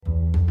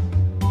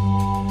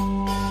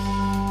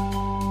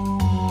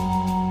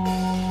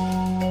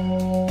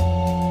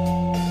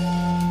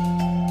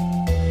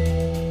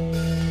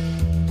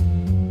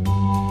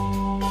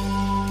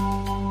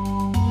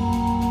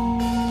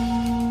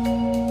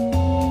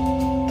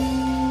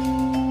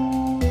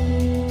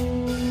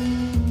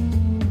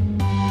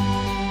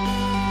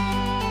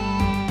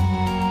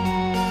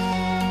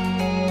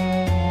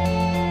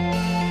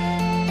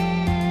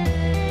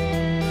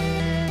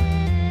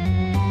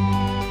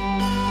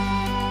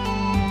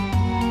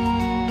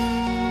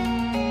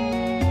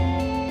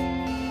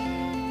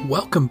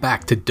Welcome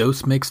back to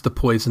Dose Makes the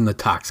Poison, the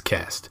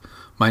Toxcast.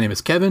 My name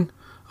is Kevin.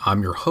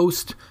 I'm your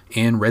host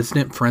and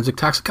resident forensic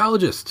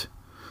toxicologist.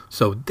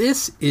 So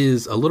this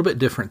is a little bit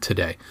different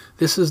today.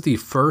 This is the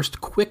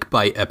first quick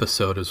bite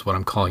episode, is what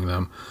I'm calling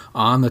them,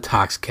 on the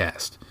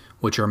Toxcast,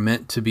 which are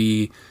meant to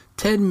be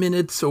 10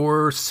 minutes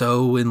or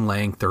so in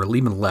length, or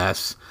even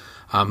less.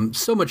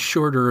 So much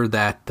shorter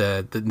than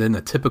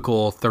the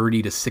typical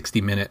 30 to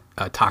 60 minute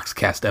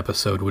Toxcast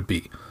episode would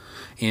be.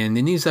 And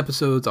in these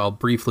episodes, I'll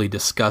briefly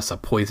discuss a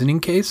poisoning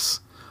case,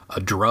 a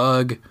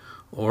drug,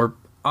 or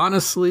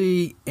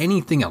honestly,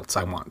 anything else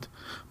I want,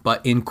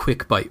 but in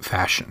quick bite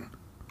fashion.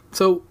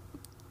 So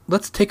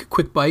let's take a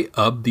quick bite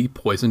of the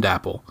poisoned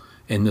apple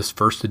in this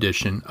first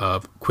edition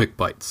of Quick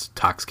Bites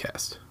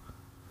Toxcast.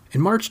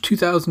 In March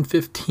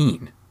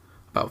 2015,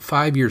 about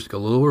 5 years ago, a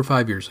little over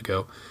 5 years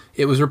ago,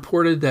 it was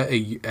reported that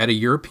at a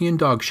European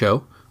dog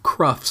show,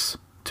 Crufts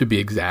to be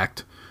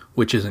exact,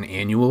 which is an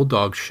annual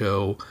dog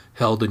show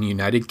held in the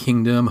United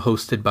Kingdom,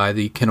 hosted by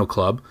the Kennel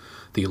Club,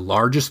 the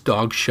largest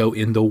dog show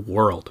in the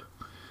world.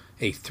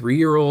 A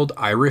 3-year-old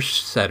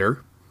Irish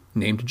setter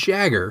named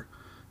Jagger,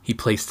 he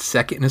placed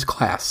second in his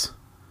class,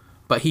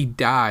 but he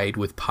died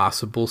with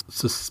possible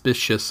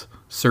suspicious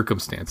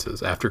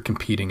circumstances after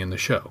competing in the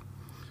show.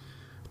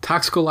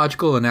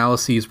 Toxicological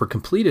analyses were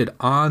completed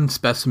on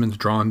specimens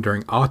drawn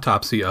during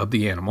autopsy of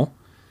the animal,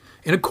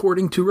 and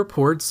according to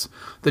reports,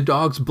 the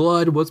dog's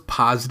blood was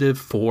positive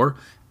for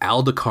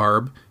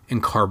aldicarb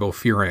and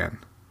carbofuran,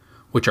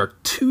 which are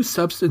two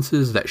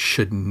substances that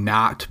should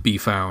not be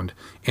found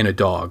in a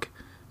dog.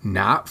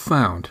 Not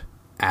found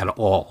at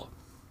all.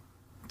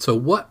 So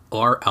what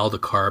are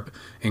aldicarb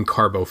and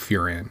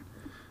carbofuran?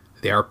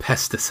 They are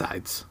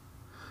pesticides.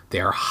 They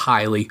are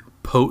highly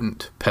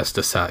potent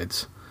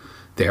pesticides.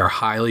 They are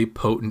highly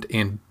potent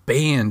and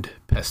banned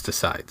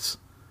pesticides.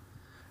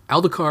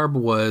 Aldicarb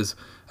was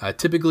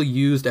typically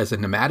used as a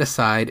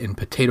nematicide in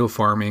potato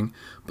farming,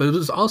 but it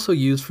was also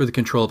used for the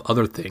control of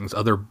other things,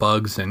 other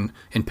bugs and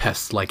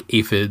pests like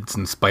aphids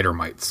and spider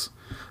mites.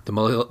 The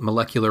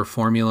molecular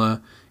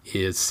formula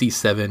is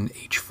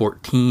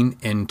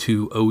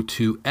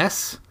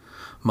C7H14N2O2S.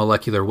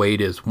 Molecular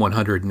weight is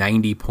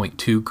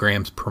 190.2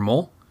 grams per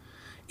mole.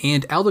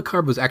 And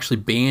aldicarb was actually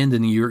banned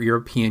in the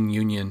European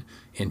Union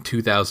in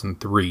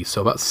 2003,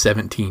 so about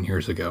 17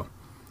 years ago.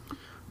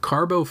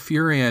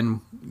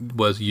 Carbofuran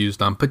was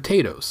used on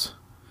potatoes,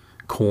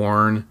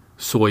 corn,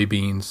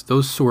 soybeans,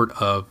 those sort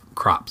of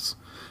crops.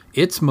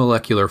 Its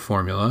molecular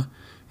formula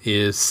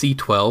is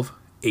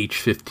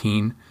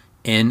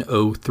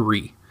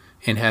C12H15NO3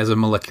 and has a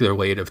molecular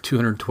weight of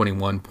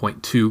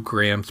 221.2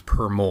 grams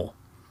per mole.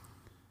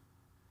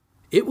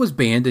 It was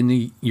banned in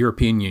the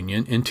European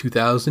Union in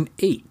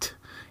 2008,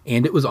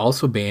 and it was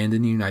also banned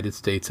in the United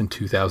States in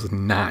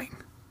 2009.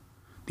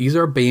 These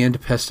are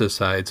banned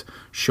pesticides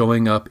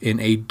showing up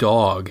in a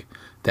dog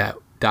that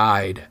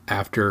died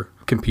after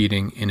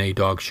competing in a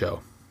dog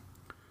show.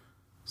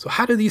 So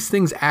how do these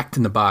things act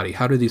in the body?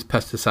 How do these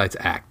pesticides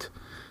act?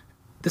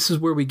 This is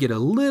where we get a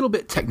little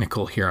bit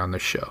technical here on the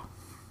show.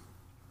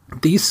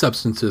 These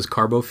substances,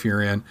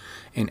 carbofuran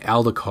and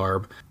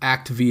aldicarb,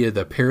 act via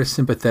the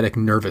parasympathetic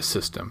nervous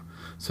system.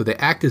 So they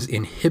act as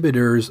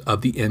inhibitors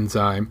of the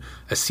enzyme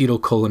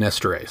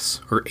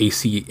acetylcholinesterase, or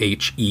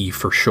ACHE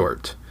for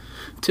short.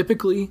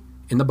 Typically,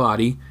 in the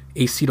body,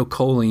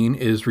 acetylcholine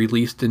is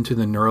released into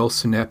the neural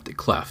synaptic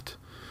cleft,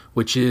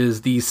 which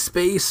is the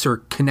space or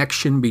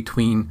connection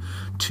between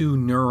two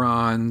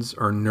neurons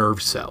or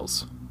nerve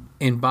cells,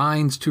 and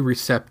binds to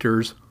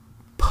receptors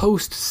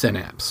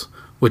post-synapse,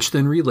 which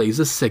then relays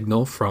a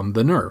signal from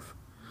the nerve.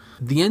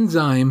 The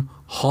enzyme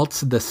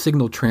halts the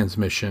signal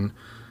transmission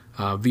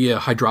via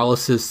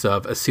hydrolysis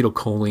of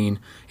acetylcholine,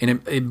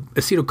 and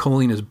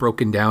acetylcholine is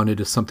broken down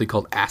into something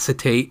called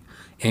acetate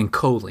and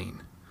choline.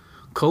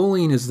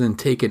 Choline is then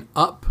taken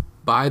up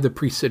by the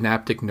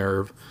presynaptic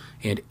nerve,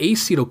 and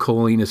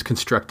acetylcholine is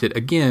constructed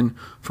again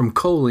from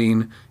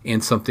choline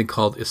and something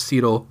called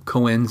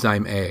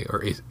acetylcoenzyme A,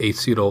 or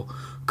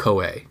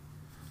acetyl-CoA,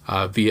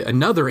 via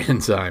another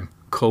enzyme,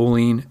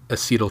 choline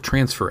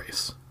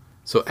acetyltransferase.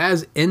 So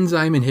as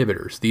enzyme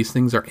inhibitors, these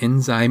things are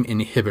enzyme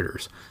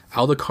inhibitors.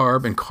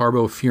 Aldicarb and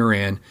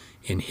carbofuran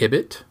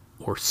inhibit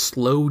or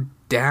slow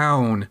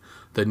down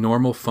the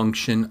normal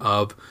function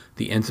of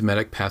the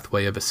enzymatic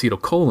pathway of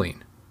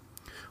acetylcholine,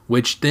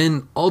 which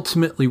then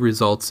ultimately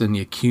results in the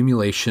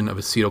accumulation of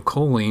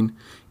acetylcholine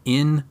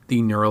in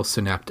the neural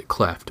synaptic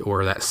cleft,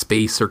 or that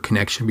space or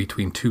connection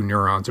between two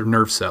neurons or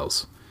nerve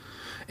cells.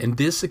 And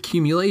this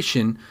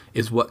accumulation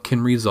is what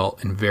can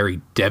result in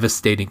very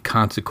devastating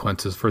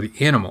consequences for the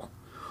animal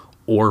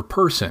or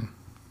person.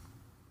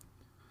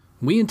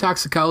 We in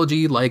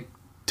toxicology like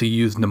to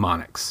use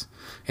mnemonics.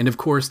 And of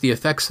course, the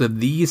effects of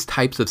these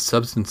types of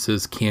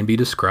substances can be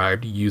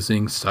described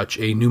using such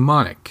a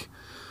mnemonic.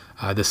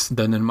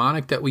 The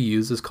mnemonic that we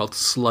use is called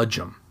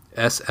SLUDGEM,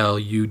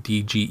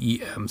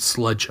 S-L-U-D-G-E-M,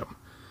 SLUDGEM.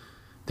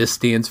 This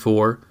stands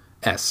for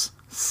S,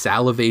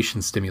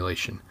 salivation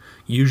stimulation,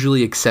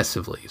 usually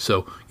excessively,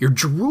 so you're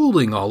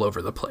drooling all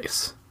over the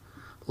place.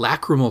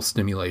 lacrimal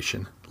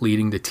stimulation,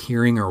 leading to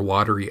tearing or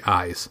watery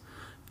eyes.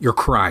 You're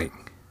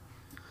crying.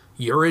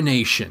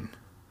 Urination,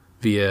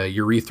 via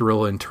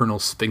urethral internal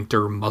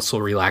sphincter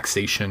muscle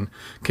relaxation,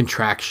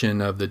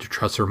 contraction of the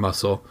detrusor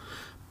muscle.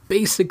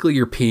 Basically,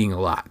 you're peeing a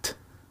lot.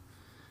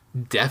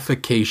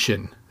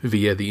 Defecation,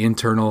 via the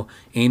internal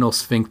anal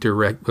sphincter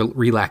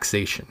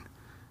relaxation.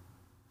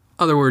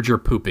 Other words, you're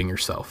pooping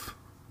yourself.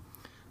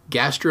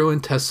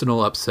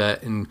 Gastrointestinal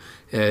upset, and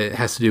it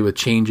has to do with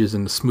changes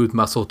in the smooth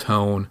muscle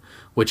tone,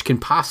 which can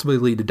possibly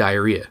lead to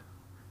diarrhea.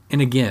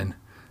 And again,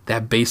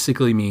 that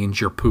basically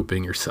means you're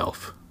pooping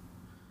yourself.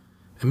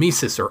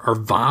 Emesis, or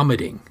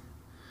vomiting,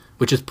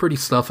 which is pretty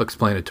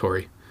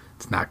self-explanatory.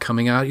 It's not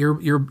coming out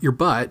of your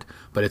butt,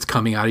 but it's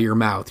coming out of your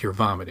mouth. You're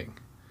vomiting.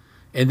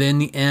 And then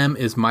the M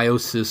is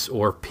meiosis,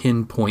 or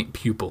pinpoint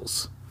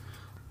pupils.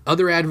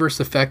 Other adverse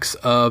effects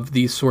of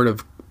these sort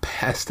of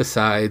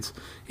pesticides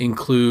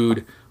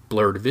include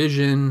blurred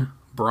vision,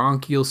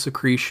 bronchial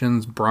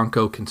secretions,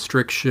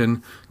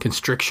 bronchoconstriction,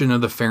 constriction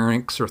of the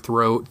pharynx or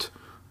throat,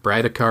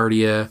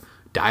 bradycardia,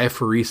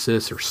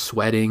 diaphoresis or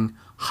sweating,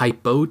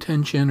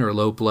 hypotension or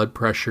low blood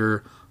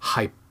pressure,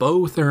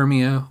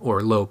 hypothermia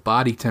or low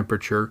body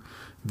temperature,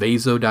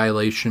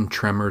 vasodilation,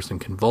 tremors, and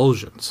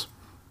convulsions.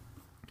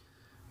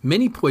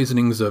 Many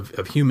poisonings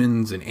of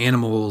humans and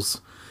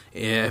animals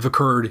have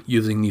occurred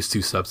using these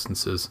two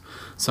substances.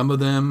 Some of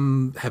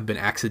them have been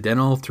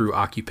accidental through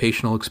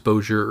occupational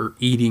exposure or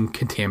eating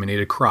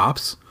contaminated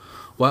crops,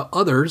 while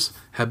others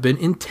have been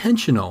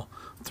intentional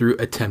through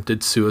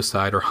attempted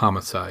suicide or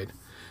homicide.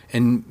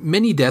 And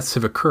many deaths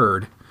have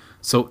occurred,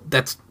 so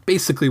that's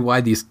basically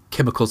why these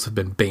chemicals have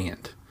been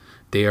banned.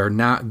 They are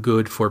not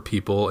good for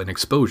people in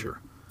exposure.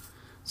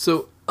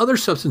 So other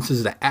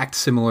substances that act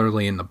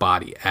similarly in the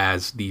body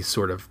as these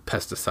sort of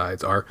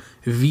pesticides are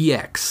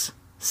VX,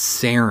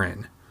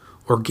 sarin,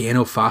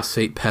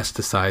 organophosphate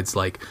pesticides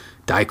like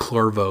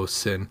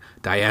dichlorvos and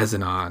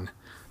diazinon,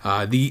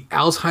 the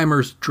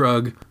Alzheimer's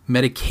drug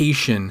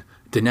medication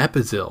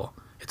donepezil.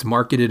 It's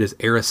marketed as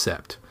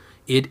Aricept.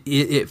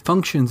 It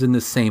functions in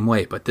the same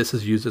way, but this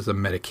is used as a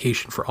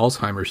medication for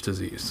Alzheimer's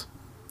disease.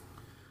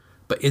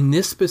 But in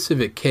this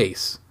specific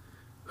case,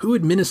 who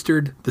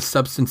administered the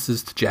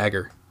substances to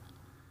Jagger?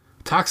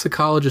 A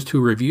toxicologist who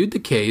reviewed the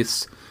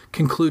case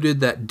concluded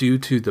that due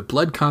to the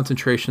blood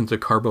concentrations of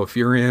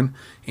carbofuran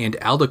and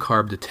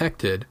aldecarb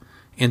detected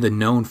and the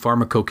known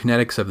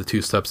pharmacokinetics of the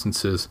two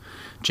substances,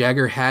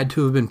 Jagger had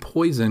to have been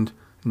poisoned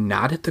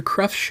not at the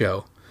Crufts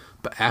show,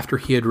 but after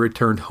he had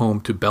returned home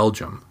to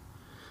Belgium.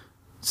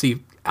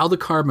 See,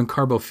 aldecarb and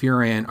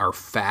carbofuran are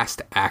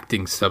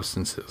fast-acting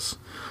substances.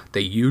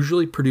 They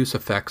usually produce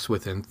effects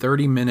within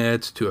 30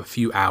 minutes to a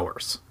few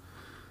hours.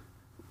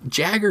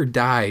 Jagger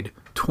died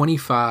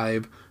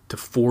 25 to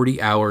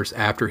 40 hours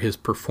after his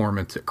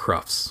performance at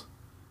Crufts.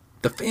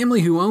 The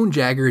family who owned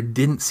Jagger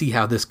didn't see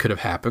how this could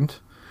have happened.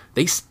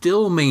 They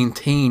still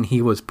maintain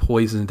he was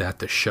poisoned at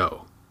the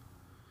show.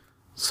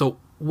 So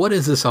what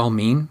does this all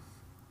mean?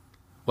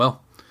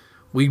 Well,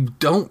 we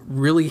don't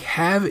really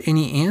have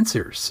any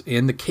answers,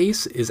 and the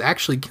case is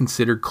actually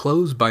considered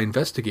closed by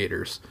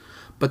investigators.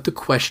 But the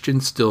question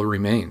still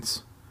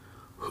remains.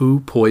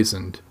 Who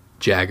poisoned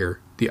Jagger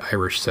the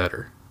Irish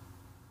Setter?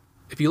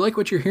 If you like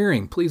what you're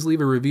hearing, please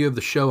leave a review of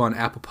the show on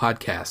Apple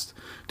Podcasts.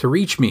 To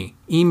reach me,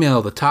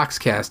 email the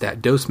Toxcast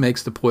at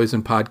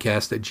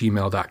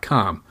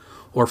dosemakesthepoisonpodcast@gmail.com,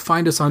 or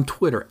find us on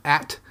Twitter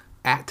at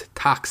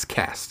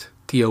Toxcast,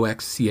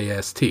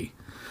 TOXCAST.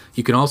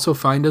 You can also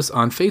find us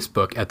on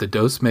Facebook at the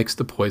Dose Makes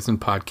the Poison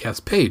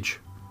podcast page.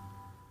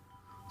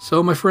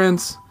 So, my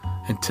friends,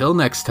 until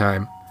next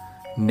time,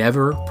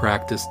 never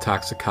practice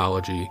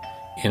toxicology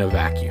in a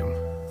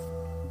vacuum.